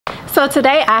So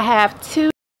today I have two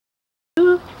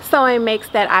sewing makes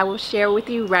that I will share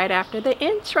with you right after the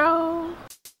intro.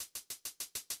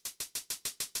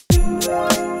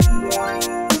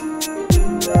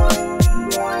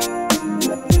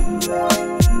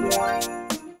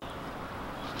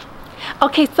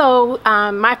 Okay, so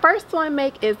my first sewing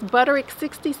make is Butterick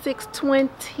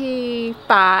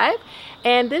 6625,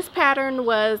 and this pattern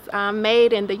was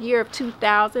made in the year of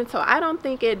 2000, so I don't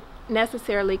think it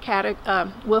necessarily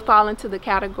will fall into the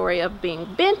category of being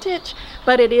vintage,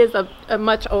 but it is a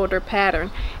much older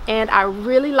pattern, and I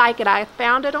really like it. I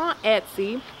found it on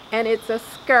Etsy, and it's a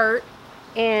skirt,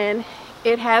 and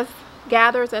it has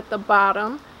gathers at the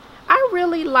bottom. I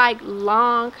really like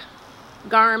long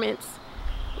garments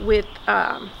with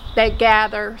that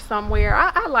gather somewhere.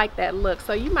 I like that look,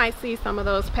 so you might see some of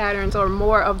those patterns or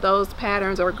more of those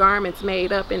patterns or garments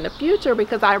made up in the future,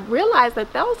 because I realize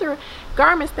that those are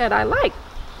garments that I like.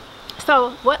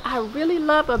 So what I really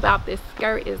love about this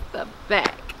skirt is the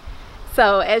back.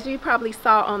 So as you probably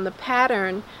saw on the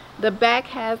pattern, the back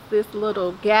has this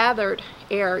little gathered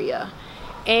area,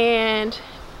 and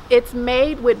it's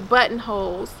made with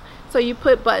buttonholes. So you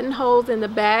put buttonholes in the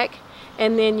back,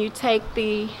 and then you take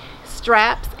the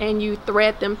straps and you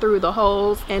thread them through the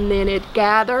holes, and then it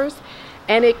gathers,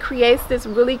 and it creates this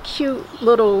really cute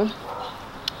little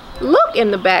look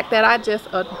in the back that I just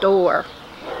adore.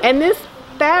 And this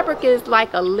fabric is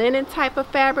like a linen type of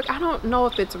fabric. I don't know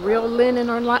if it's real linen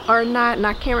or not, and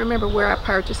I can't remember where I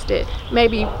purchased it,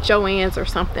 maybe Joann's or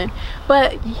something.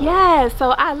 But yeah,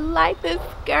 so I like this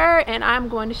skirt, and I'm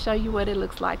going to show you what it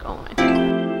looks like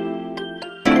on.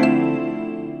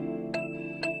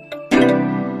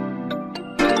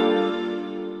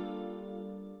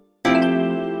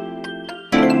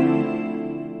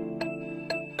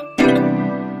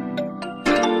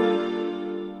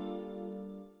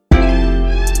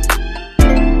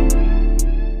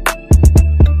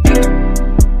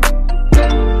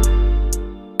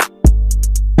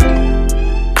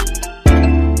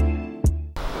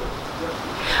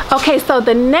 Okay, so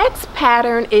the next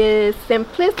pattern is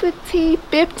Simplicity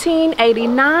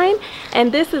 1589,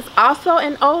 and this is also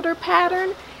an older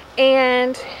pattern,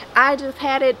 and I just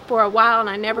had it for a while and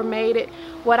I never made it.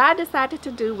 What I decided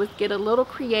to do was get a little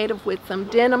creative with some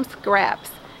denim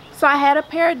scraps. So I had a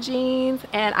pair of jeans,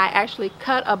 and I actually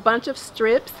cut a bunch of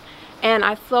strips and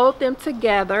I sewed them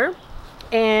together,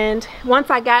 and once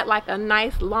I got like a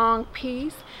nice long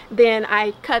piece, then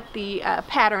I cut the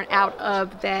pattern out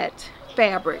of that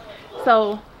fabric.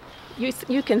 So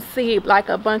you can see like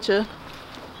a bunch of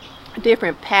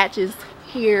different patches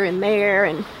here and there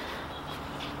and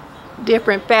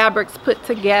different fabrics put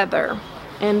together,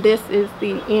 and this is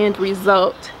the end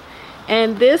result.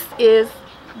 And this is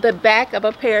the back of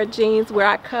a pair of jeans where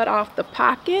I cut off the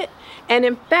pocket, and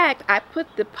in fact I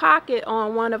put the pocket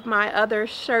on one of my other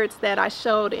shirts that I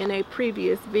showed in a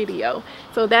previous video.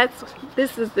 So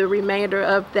this is the remainder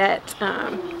of that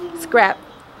scrap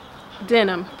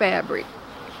denim fabric.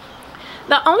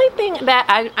 The only thing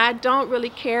that I don't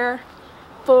really care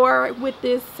for with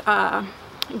this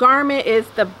garment is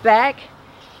the back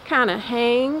kind of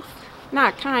hangs.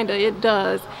 Not kinda, it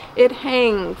does. It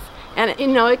hangs, and you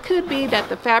know, it could be that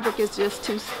the fabric is just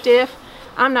too stiff.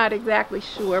 I'm not exactly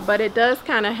sure, but it does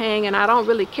kind of hang, and I don't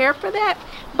really care for that,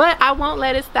 but I won't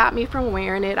let it stop me from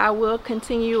wearing it. I will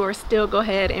continue or still go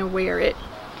ahead and wear it.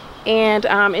 And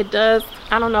it does,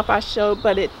 I don't know if I showed,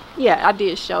 but yeah, I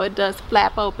did show, it does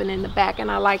flap open in the back,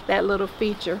 and I like that little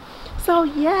feature. So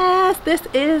yes, this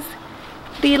is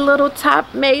the little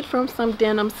top made from some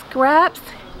denim scraps.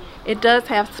 It does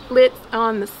have splits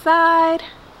on the side,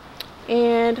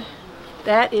 and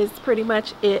that is pretty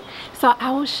much it. So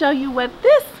I will show you what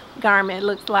this garment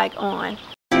looks like on.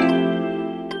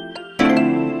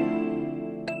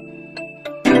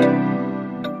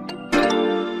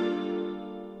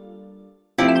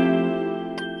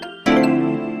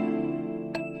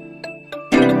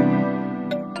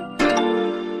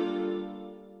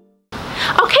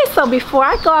 So before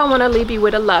I go, I want to leave you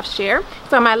with a love share.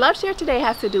 So my love share today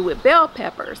has to do with bell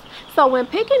peppers. So when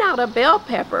picking out a bell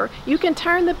pepper, you can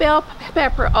turn the bell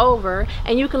pepper over,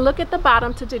 and you can look at the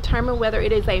bottom to determine whether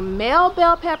it is a male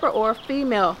bell pepper or a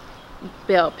female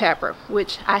bell pepper,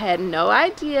 which I had no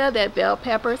idea that bell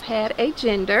peppers had a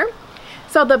gender.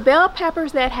 So the bell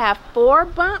peppers that have 4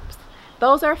 bumps,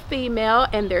 those are female,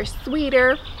 and they're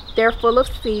sweeter, they're full of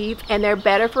seeds, and they're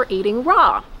better for eating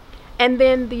raw. And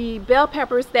then the bell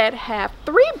peppers that have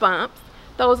 3 bumps,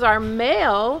 those are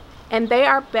male, and they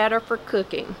are better for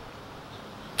cooking.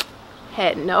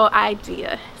 Had no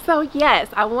idea. So yes,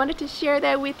 I wanted to share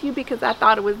that with you because I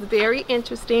thought it was very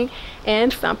interesting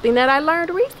and something that I learned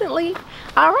recently.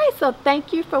 All right, so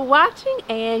thank you for watching,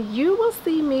 and you will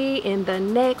see me in the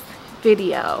next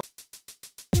video.